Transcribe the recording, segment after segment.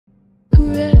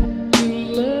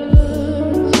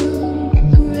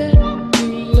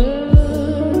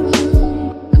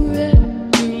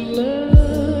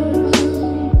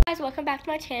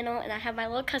channel, and I have my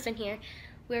little cousin here.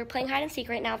 We're playing hide and seek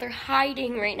right now. They're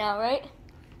hiding right now, right?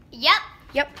 Yep.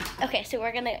 Yep. Okay, so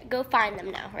we're gonna go find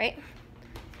them now, right?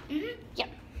 Mhm. Yep.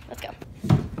 Let's go.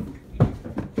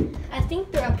 I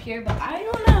think they're up here, but I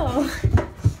don't know.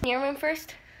 Your room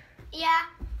first? Yeah.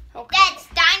 Okay. That's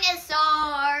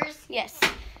dinosaurs. Yes.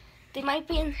 They might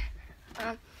be in.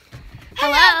 Hello.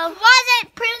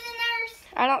 Closet prisoners.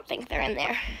 I don't think they're in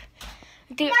there.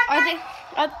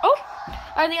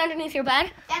 Are they underneath your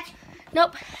bed? That's.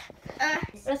 Nope.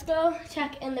 Let's go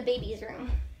check in the baby's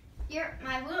room. You're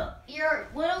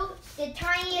the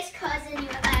tiniest cousin you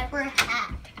have ever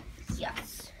had.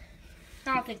 Yes.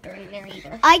 I don't think they're in there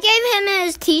either. I gave him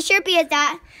his T-shirt because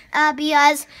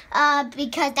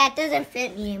that doesn't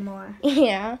fit me anymore.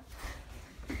 Yeah.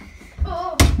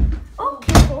 Oh,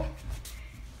 cool.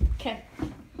 Okay,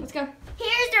 let's go.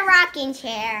 Here's the rocking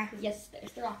chair. Yes,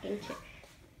 there's the rocking chair.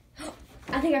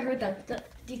 I think I heard them.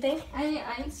 Do you think?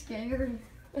 I'm scared.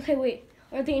 Okay, wait.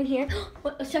 Are they in here?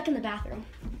 Let's check in the bathroom.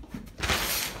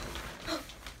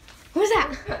 What was that?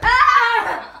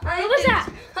 What was that?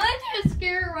 I'm just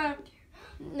scared around.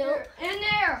 Nope. In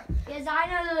there. Because I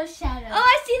know those shadows. Oh,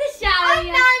 I see the shadow. I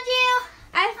found you.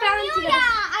 I found you.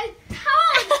 I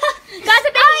told you. Guys,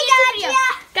 I'm making a YouTube video.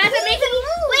 Guys, I'm making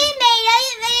We made a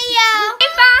video. We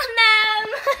found them.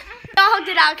 I hugged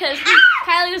it out because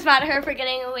Kylie was mad at her for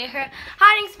getting away her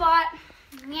hiding spot.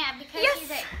 Yeah, because Yes. she's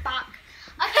a fuck.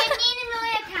 Okay, me and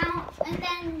Amelia account, and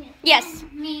then Yes.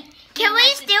 me. Can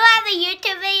we still have a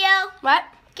YouTube video? What?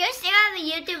 Can we still have a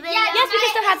YouTube video? Yes, we can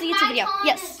still have the YouTube video.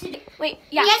 Yes. Wait,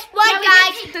 yeah. Guess what, Yeah, we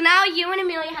guys? did. So now you and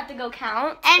Amelia have to go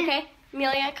count. And- okay.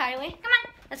 Amelia, Kylie. Come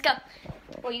on. Let's go.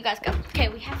 Well, you guys go. Okay,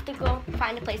 we have to go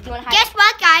find a place. Do you want to hide? Guess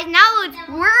what, guys? Now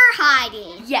we're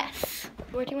hiding. Yes.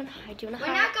 Where do you want to hide? Do you want to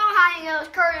We're hide? not going to hide in those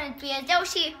curtains because they'll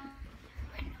see.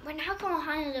 We're not going to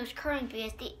hide in those curtains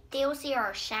because they'll see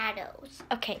our shadows.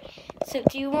 Okay. So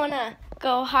do you want to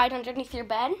go hide underneath your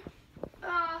bed?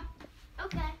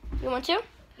 Okay. You want to?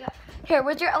 Yeah. Here,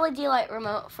 where's your LED light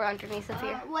remote for underneath of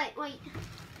here? Wait.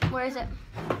 Where is it?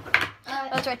 Oh,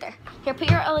 it's right there. Here, put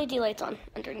your LED lights on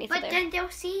underneath But of there. then they'll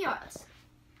see us.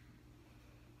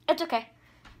 It's okay.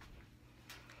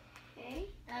 Okay.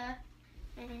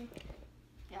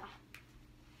 Yeah.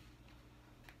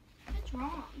 What's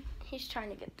wrong? He's trying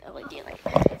to get the LED light.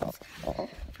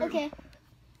 Okay.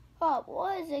 Oh,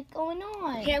 what is it going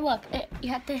on? Here, look. You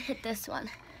have to hit this one.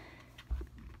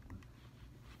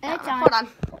 It's Hold on.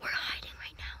 We're hiding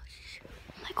right now.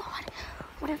 Oh my God.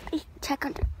 What if they check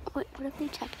under? What if they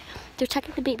check? They're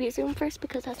checking the baby's room first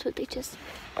because that's what they just.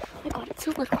 Oh my God, it's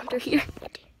so little under here.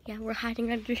 Yeah, we're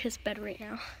hiding under his bed right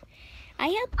now. I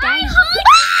have that.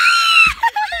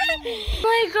 Oh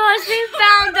my gosh, they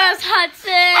found us,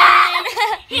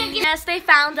 Hudson. Yes, they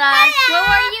found us. Where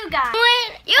were you guys?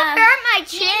 You hurt my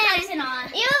chin.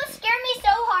 You scared me so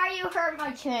hard you hurt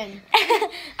my chin.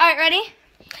 All right, ready?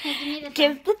 Give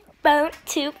Give the phone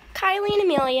to Kylie and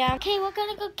Amelia. Okay, we're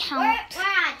gonna go count. We're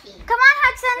hiding. Come on,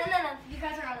 Hudson. No. You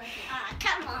guys are on this.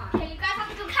 Come on. Okay, you guys have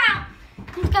to go count.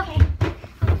 Let's go.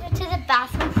 Let's go to the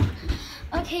bathroom.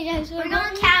 Okay, guys, we're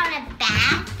gonna count a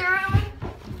bathroom.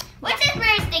 Which is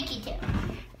very sticky too.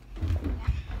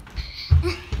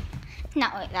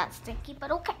 Not like that sticky,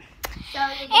 but okay.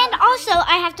 And also,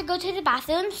 I have to go to the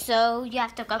bathroom, so you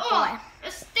have to go away.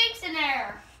 It stinks in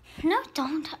there. No,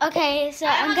 don't. Okay, so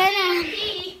I'm gonna.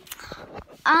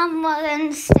 Well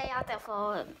then stay out there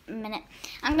for a minute.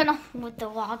 I'm gonna hold the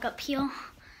log up here.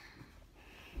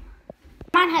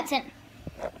 Come on, Hudson.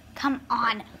 Come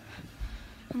on.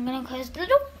 I'm gonna close the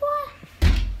door.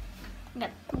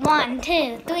 1,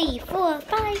 2, 3, 4,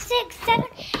 5, 6, 7,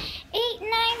 8, 9,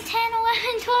 10,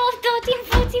 11, 12, 13,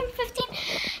 14, 15,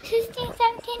 16,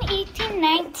 17, 18,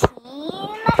 19,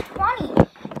 20,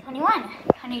 21,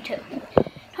 22,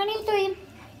 23,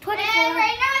 24,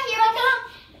 right now, here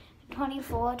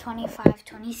 24, 25,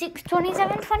 26,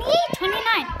 27, 28,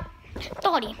 29,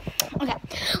 30. Okay,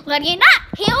 ready or not,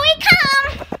 here we come.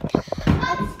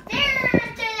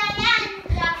 Upstairs to the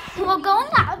end. We're going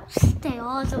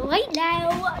upstairs right now.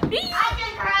 I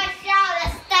just crushed all the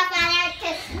stuff on there to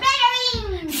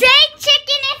smithereens. Say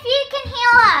chicken if you can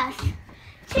hear us.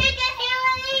 Chicken hear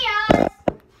us.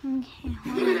 Okay,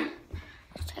 hold on.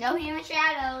 No human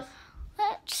shadows.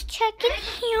 Let's check in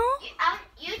here.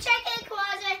 You check in the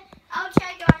closet. I'll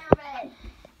check on your bed.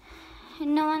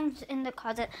 No one's in the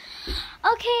closet.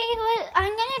 Okay, well,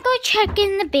 I'm gonna go check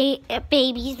in the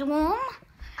baby's room.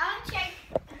 I'll check.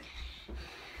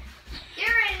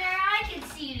 You're in there. I can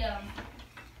see them.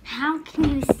 How can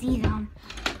you see them?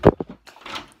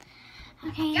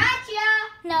 Okay. Gotcha.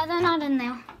 No, they're not in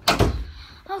there.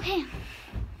 Okay.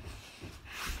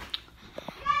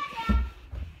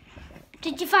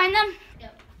 Did you find them?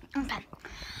 Yep. Okay.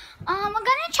 We're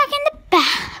gonna check in the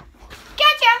bath.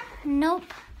 Gotcha.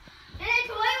 Nope. In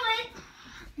the toilet.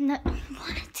 No.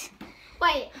 What?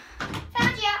 Wait.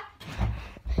 Found ya.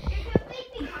 You're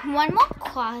completely behind. One more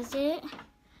closet.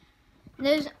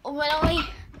 There's literally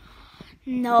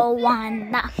no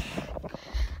one.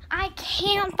 I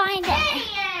can't find it.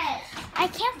 Idiot. I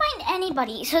can't find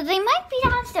anybody, so they might be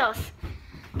downstairs.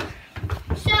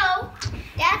 So,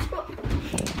 that's what...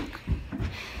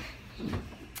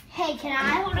 Hey, can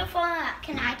I hold a phone up?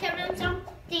 Can I tell them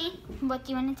something? What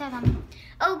do you want to tell them?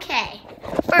 Okay,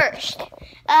 first,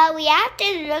 we have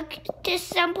to look to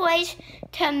someplace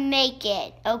to make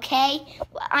it, okay?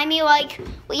 I mean, like,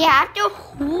 we have to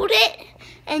hold it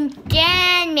and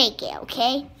then make it,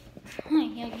 okay?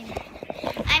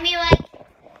 I mean, like,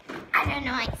 I don't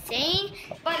know what I'm saying,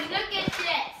 but look at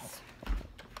this.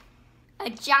 A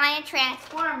giant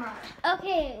transformer.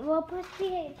 Okay, we'll put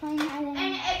the playing island.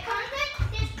 And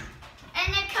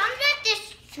it comes with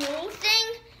this, jewel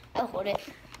thing. Oh, hold it.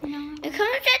 No. It comes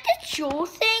with this jewel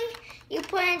thing. You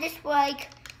put in this like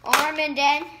arm and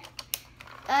then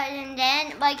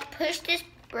like push this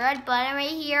red button right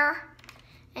here,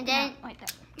 and then Wait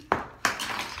there.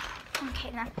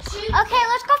 Okay, now. Okay,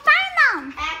 let's go find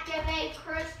them. activate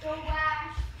crystal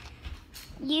flash.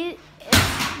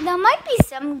 There might be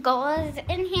some girls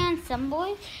in here and some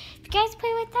boys. You guys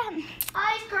play with them.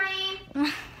 Ice cream.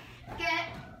 Get.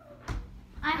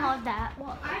 I heard that.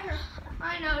 Well,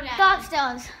 I know that. Go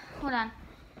upstairs. Hold on.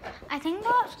 I think go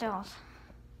upstairs.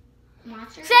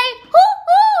 Monster. Say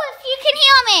hoo-hoo if you can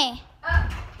hear me.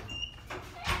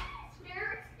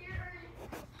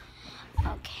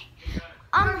 Okay.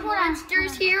 Hold on.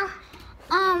 Monsters here.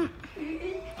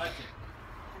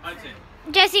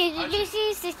 Jesse, did you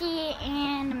see Sissy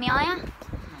and Amelia?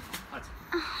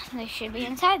 They should be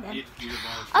inside then.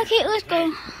 Okay, let's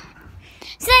go.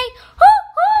 Say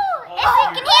hoo-hoo if you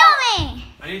can hear me.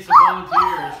 I need some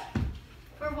volunteers.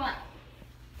 For what?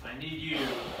 I need you to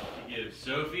give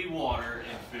Sophie water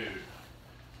and food.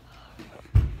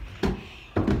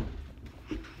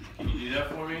 Can you do that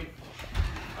for me?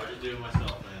 I'll just do it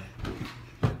myself, man.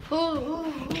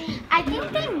 I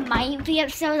think they might be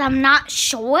upstairs. I'm not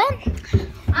sure.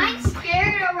 I'm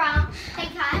scared around. Hey,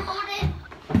 can I hold it?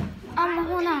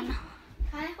 Hold on. Can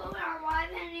I hold it or why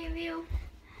any of you?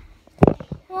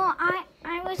 Well, I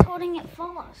was holding it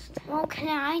first. Well, can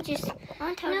I just? I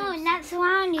want to tell No, you. that's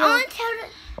around you. I want to tell.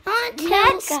 I want to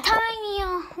tell. Next time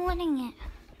you're holding it.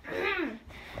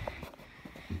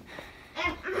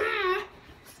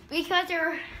 Because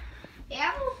they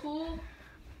have a whole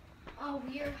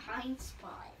weird hiding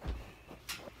spot.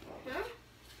 Huh?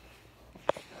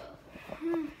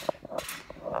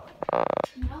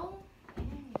 No.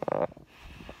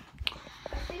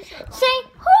 Say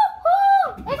hoo-hoo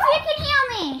if you can hear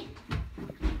me.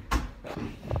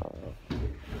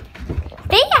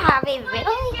 They have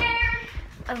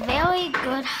a very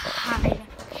good hiding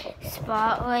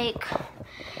spot. Like,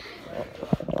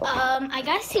 I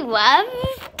guess he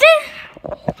left.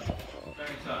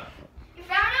 You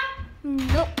found him?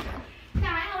 Nope. Can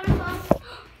I hold him up?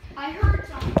 I heard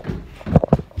something.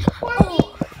 Porky.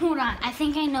 Oh, hold on. I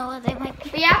think I know what they might be.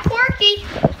 Yeah, Porky.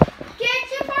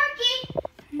 Get your Porky.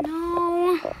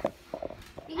 No.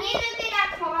 You need to look at that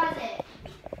closet.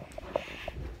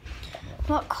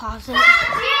 What closet?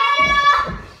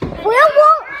 Yeah. Where?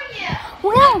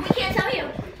 We can't tell you.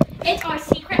 It's our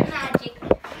secret magic.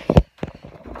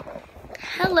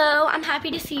 Hello, I'm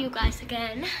happy to see you guys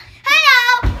again.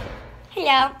 Hello.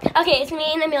 Hello. Okay, it's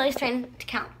me and Amelia's turn to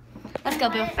count. Let's go,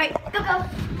 Boo. Right, go.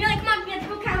 You're like, come on, we have to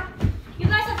go count. You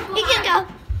guys have to go. You can count.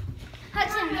 go.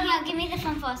 Hudson, here, give me the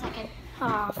phone for a second.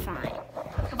 Oh, fine.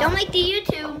 Don't make the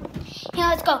YouTube. Here,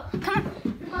 let's go. Come on.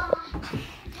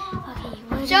 Okay,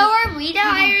 where So are we the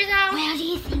hiders now? where do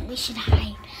you think we should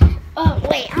hide? Oh,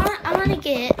 wait, I want to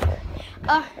get.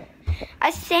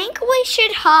 I think we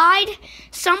should hide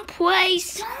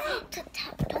someplace.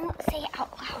 Don't say it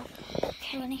out loud.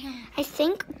 Okay, I want to hear me. I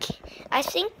think,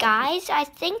 guys, I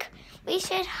think we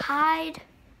should hide.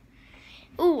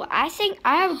 Ooh, I think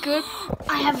I have a good.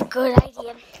 I have a good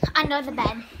idea. Under the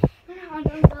bed.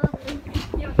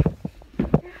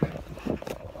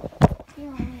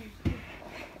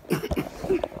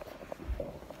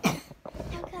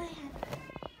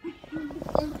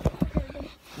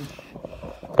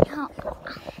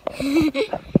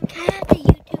 Can I have the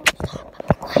YouTube stop?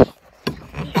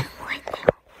 Quiet.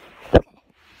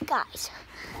 Guys,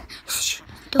 shh,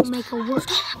 don't make a word.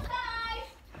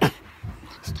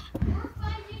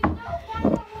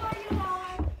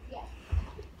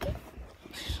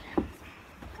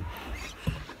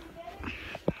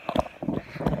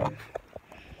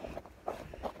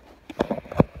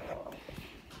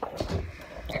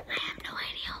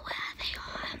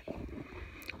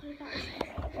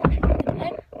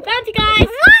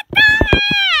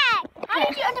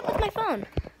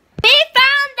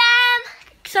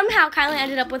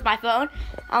 ended up with my phone.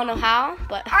 I don't know how,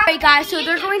 but alright guys, so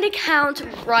they're going to count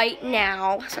right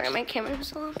now. Sorry, my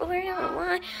camera's a little blurry. I don't know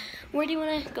why. Where do you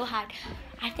want to go hide?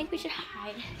 I think we should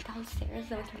hide downstairs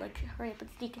so we can like hurry up and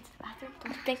sneak into the bathroom.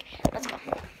 Don't you think? Let's go.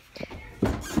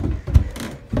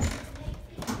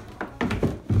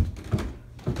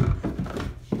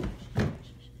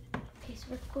 Okay, so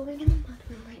we're going in the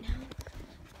mudroom right now.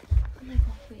 Oh my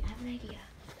god, wait, I have an idea.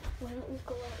 Why don't we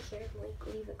go out here and like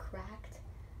leave it cracked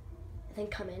and then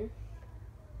come in?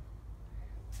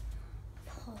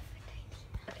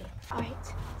 Okay, alright,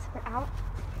 so we're out.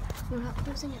 We're not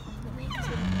closing it all the way because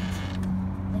we don't need to.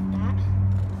 Like that.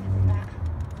 Like that.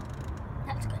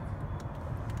 That's good.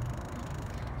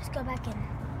 Just go back in.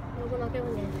 No, we're not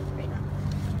going in right now.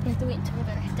 We have to wait until we're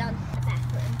done the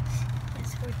bathroom.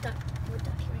 Yes, we're done. We're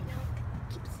done here right now.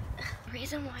 The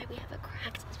reason why we have it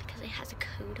cracked is because it has a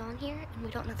code on here and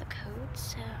we don't know the code,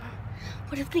 so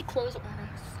what if they close on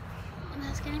us?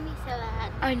 That's gonna be so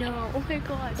bad. I know. Oh my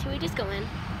god. Should we just go in? Yeah,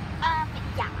 I think.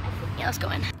 Yeah, let's go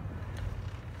in.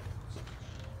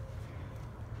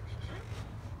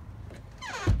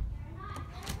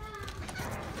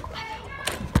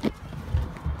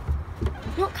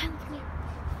 No, Kylie, come here.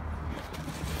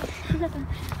 Oh my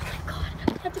god.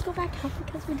 We have to go back out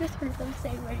because we just heard them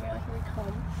saying right now, here we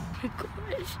come. Oh my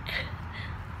gosh.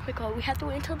 Oh my god, we have to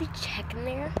wait until they check in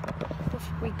there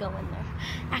before we go in there.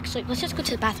 Actually, let's just go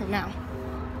to the bathroom now.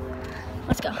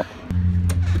 Let's go.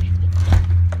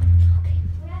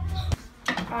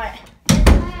 Alright.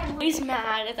 She's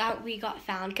mad that we got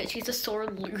found because she's a sore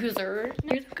loser.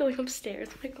 You're going upstairs.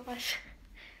 Oh my gosh.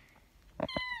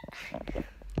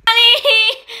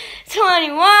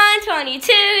 21,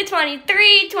 22,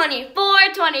 23,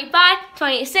 24, 25,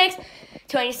 26,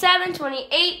 27,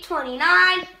 28,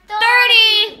 29, 30.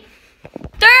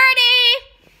 30!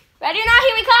 Ready or not,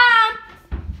 here we come!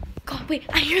 God, wait,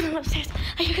 I hear them upstairs.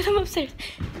 I hear them upstairs.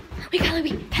 Wait,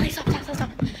 Kylie, stop.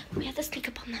 We have to sneak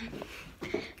up on them.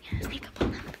 Sneak up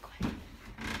on them. Be quiet.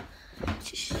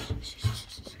 Shh. Be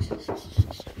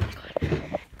quiet.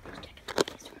 Let's check in the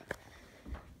place room.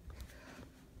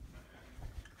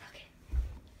 Okay.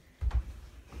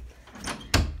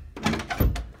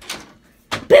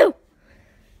 Boo!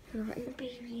 We're in the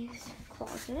baby's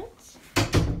closet.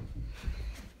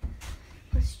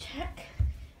 Let's check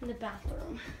in the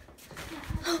bathroom.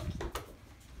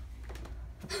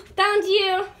 Found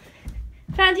you!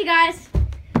 Found you guys.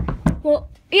 Well,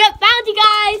 yep, found you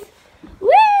guys. Woo!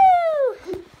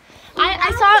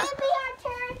 I saw.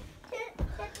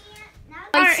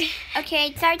 Alright, okay,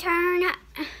 it's our turn.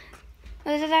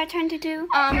 What is it our turn to do?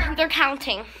 They're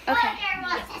counting. Okay.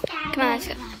 Come on, let's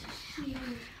go.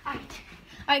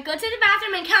 Alright, go to the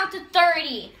bathroom and count to 30. I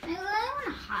really want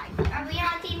to hide. Are we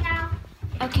on team now?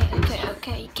 Okay.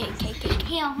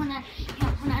 Here, hold on.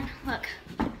 Look.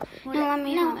 No, let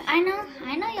me hold it. I know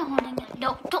you're holding it.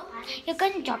 No, don't. You're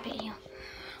gonna drop it here.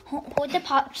 Hold the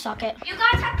pop socket. You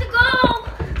guys have to go.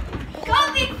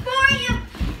 Go before you.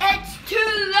 It's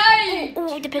too late.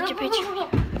 Oh, the picture. Go.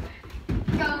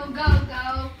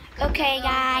 Okay,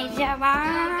 guys,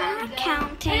 we're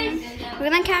counting. We're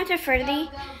gonna count to 30.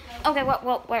 Okay, where?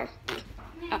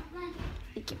 Oh,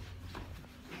 thank you.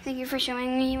 Thank you for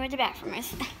showing me where the bathroom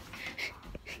is.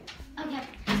 Okay,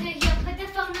 so here, put the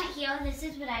phone right here. This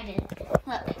is what I did.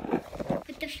 Look,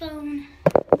 put the phone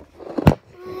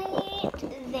right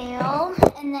there,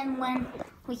 and then when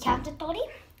we count to 30.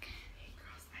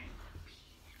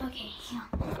 Okay, here.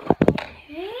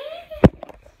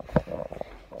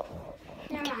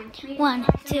 1,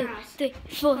 2, 3,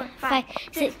 4, 5,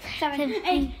 6, 7,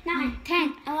 8, 9,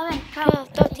 10, 11, 12,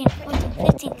 13, 14,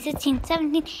 15, 16,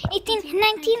 17, 18,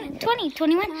 19, 20,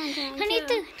 21,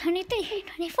 22, 23,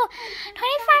 24,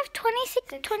 25,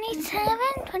 26, 27,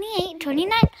 28,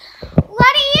 29.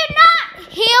 What are you not?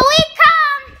 Here we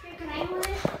come! Can I hold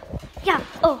it? Yeah.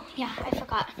 Oh, yeah, I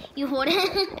forgot. You hold it. Check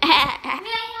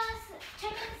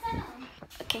in the center.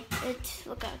 Okay, let's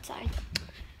look outside.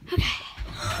 Okay.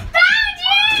 Found you!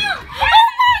 Oh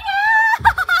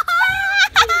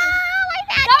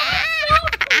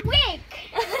my god!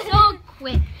 So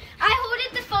quick. I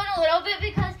holded the phone a little bit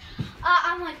because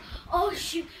I'm like, oh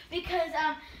shoot, because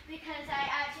I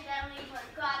accidentally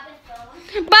grabbed the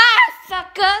phone. Bye,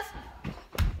 suckers.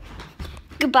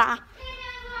 Goodbye. Hey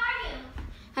man, where are you?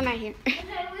 I'm right here. Okay,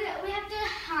 we have to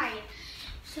hide.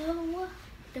 So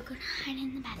they're gonna hide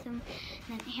in the bathroom.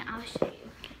 And then here, I'll show you.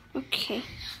 Okay.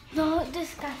 They're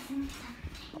discussing something.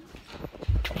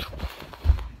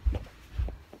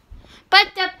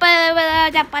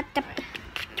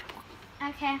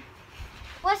 Okay.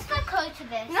 What's the code to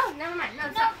this? No, never mind. No,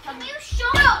 No, can you show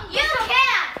me? No, you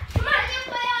can't. Come on, you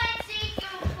play on and see if you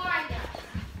find it.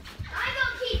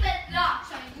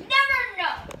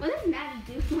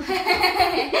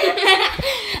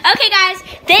 Okay, guys,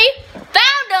 they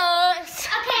found us.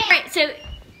 Okay. All right, so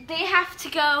they have to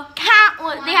go count.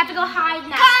 Well, they have to go hide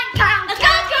now. Let's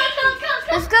go.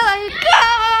 Let's go.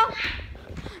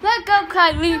 Let's go,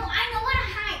 Kylie. No, I know where to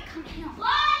hide. Come here. 1,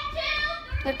 2,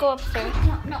 3. Let's go upstairs.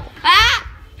 No. Ah!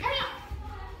 Come here.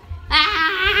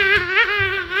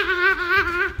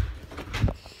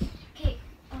 Okay.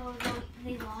 Oh,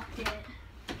 they locked it.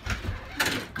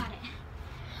 Okay, got it.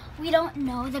 We don't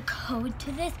know the code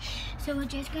to this, so we're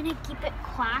just gonna keep it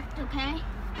quiet, okay?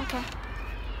 Okay.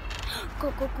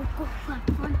 Go. Run.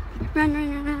 Run. Get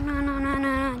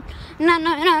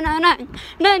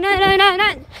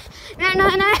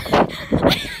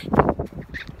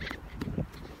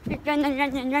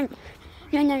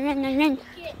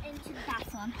into the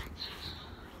bathroom.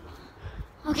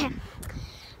 Okay.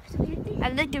 I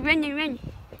like to run.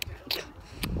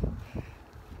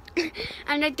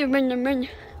 I like to run.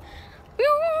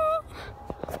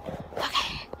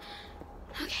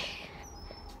 Okay.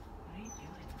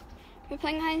 We're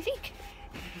playing hide and seek.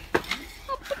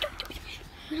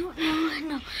 No.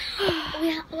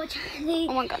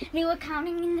 Oh my God. They were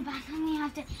counting in the bathroom. We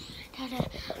have to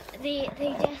they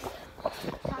just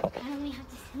stopped counting. We have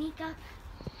to sneak up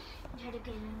and try to get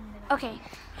in the bathroom. Okay.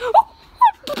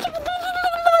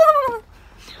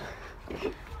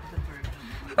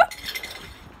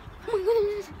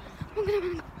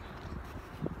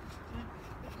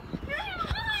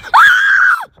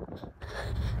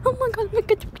 Oh my God.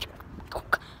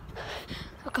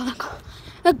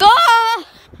 Let's go.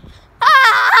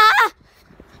 Ah!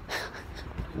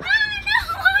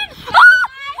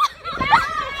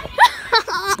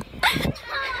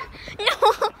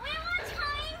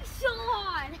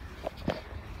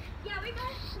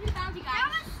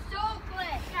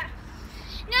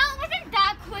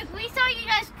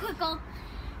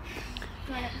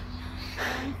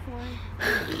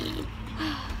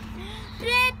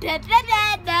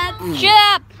 Shut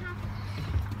up!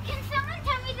 Can someone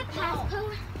tell me the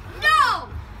passcode? No!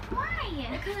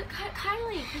 Why?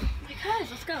 Kylie,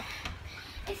 let's go.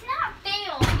 It's not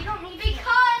fail. You don't need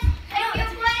Because if you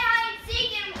play hide and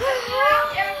seek and out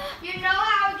there, you know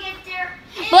how to get there.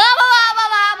 Blah, blah.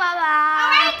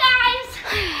 Alright, guys.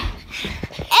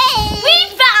 Hey! We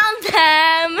found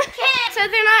them! So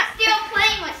they're not... Still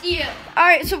playing with you.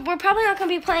 Alright, so we're probably not going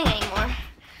to be playing anymore.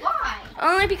 Why?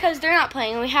 Only because they're not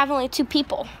playing. We have only 2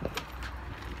 people.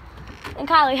 And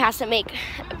Kylie has to make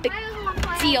a big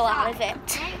deal out of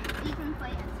it. You can play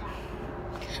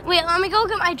outside. Wait, let me go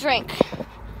get my drink.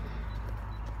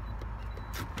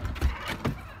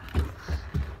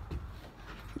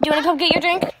 Do you want to come get your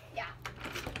drink? Yeah.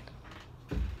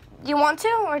 Do you want to,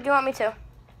 or do you want me to?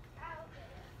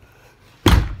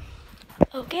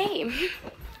 Okay.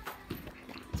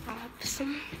 Let's grab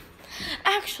some.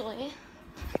 Actually,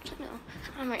 no.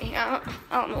 I'm right here. I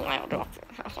don't know why I'll drop it.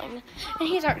 And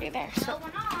he's already there. So. No,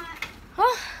 we're not.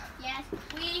 Huh? Yes,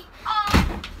 we are.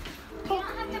 You don't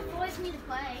have to force me to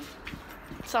play.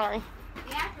 Sorry.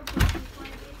 You have to force me to play.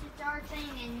 It's our thing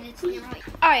and it's your right.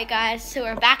 Alright, guys. So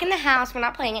we're back in the house. We're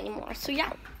not playing anymore. So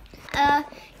yeah.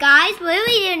 Guys, what do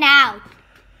we do now?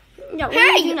 No, what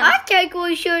do we do now? I think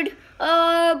we should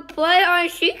play hide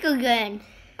and seek again.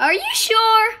 Are you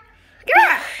sure?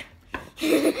 Yeah.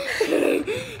 To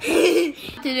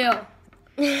do.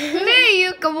 Maybe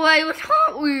you can play with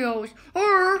Hot Wheels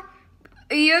or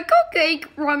eat a cupcake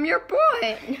from your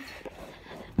butt.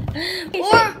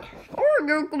 Or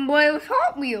you can play with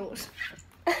Hot Wheels.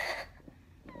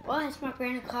 What? It's my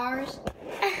brand of cars.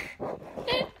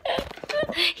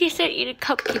 He said eat a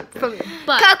cupcake from your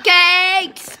butt.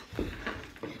 Cupcakes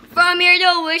from your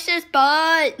delicious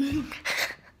butt.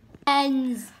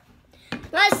 And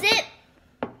that's it.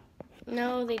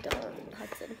 No, they don't,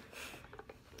 Hudson.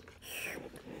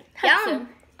 Yum.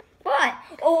 What?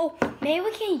 Oh, maybe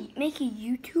we can make a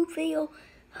YouTube video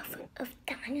of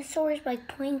dinosaurs like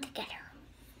playing together.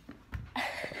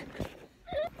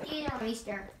 Yeah, let me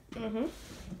start. Mm-hmm.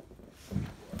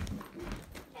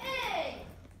 Hey.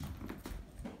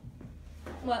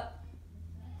 What?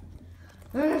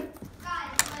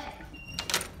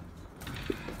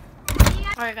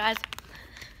 Alright, guys.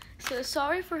 So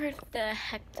sorry for the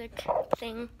hectic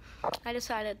thing. I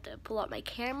decided to pull out my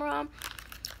camera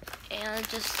and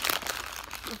just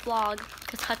vlog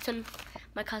because Hudson,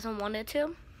 my cousin, wanted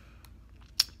to.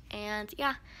 And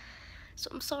yeah, so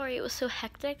I'm sorry it was so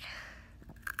hectic.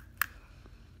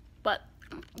 But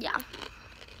yeah.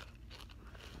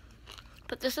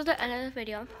 But this is the end of the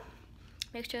video.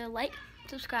 Make sure to like,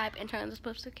 subscribe, and turn on those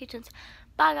post notifications.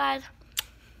 Bye, guys.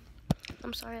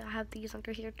 I'm sorry I have these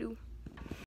under here too.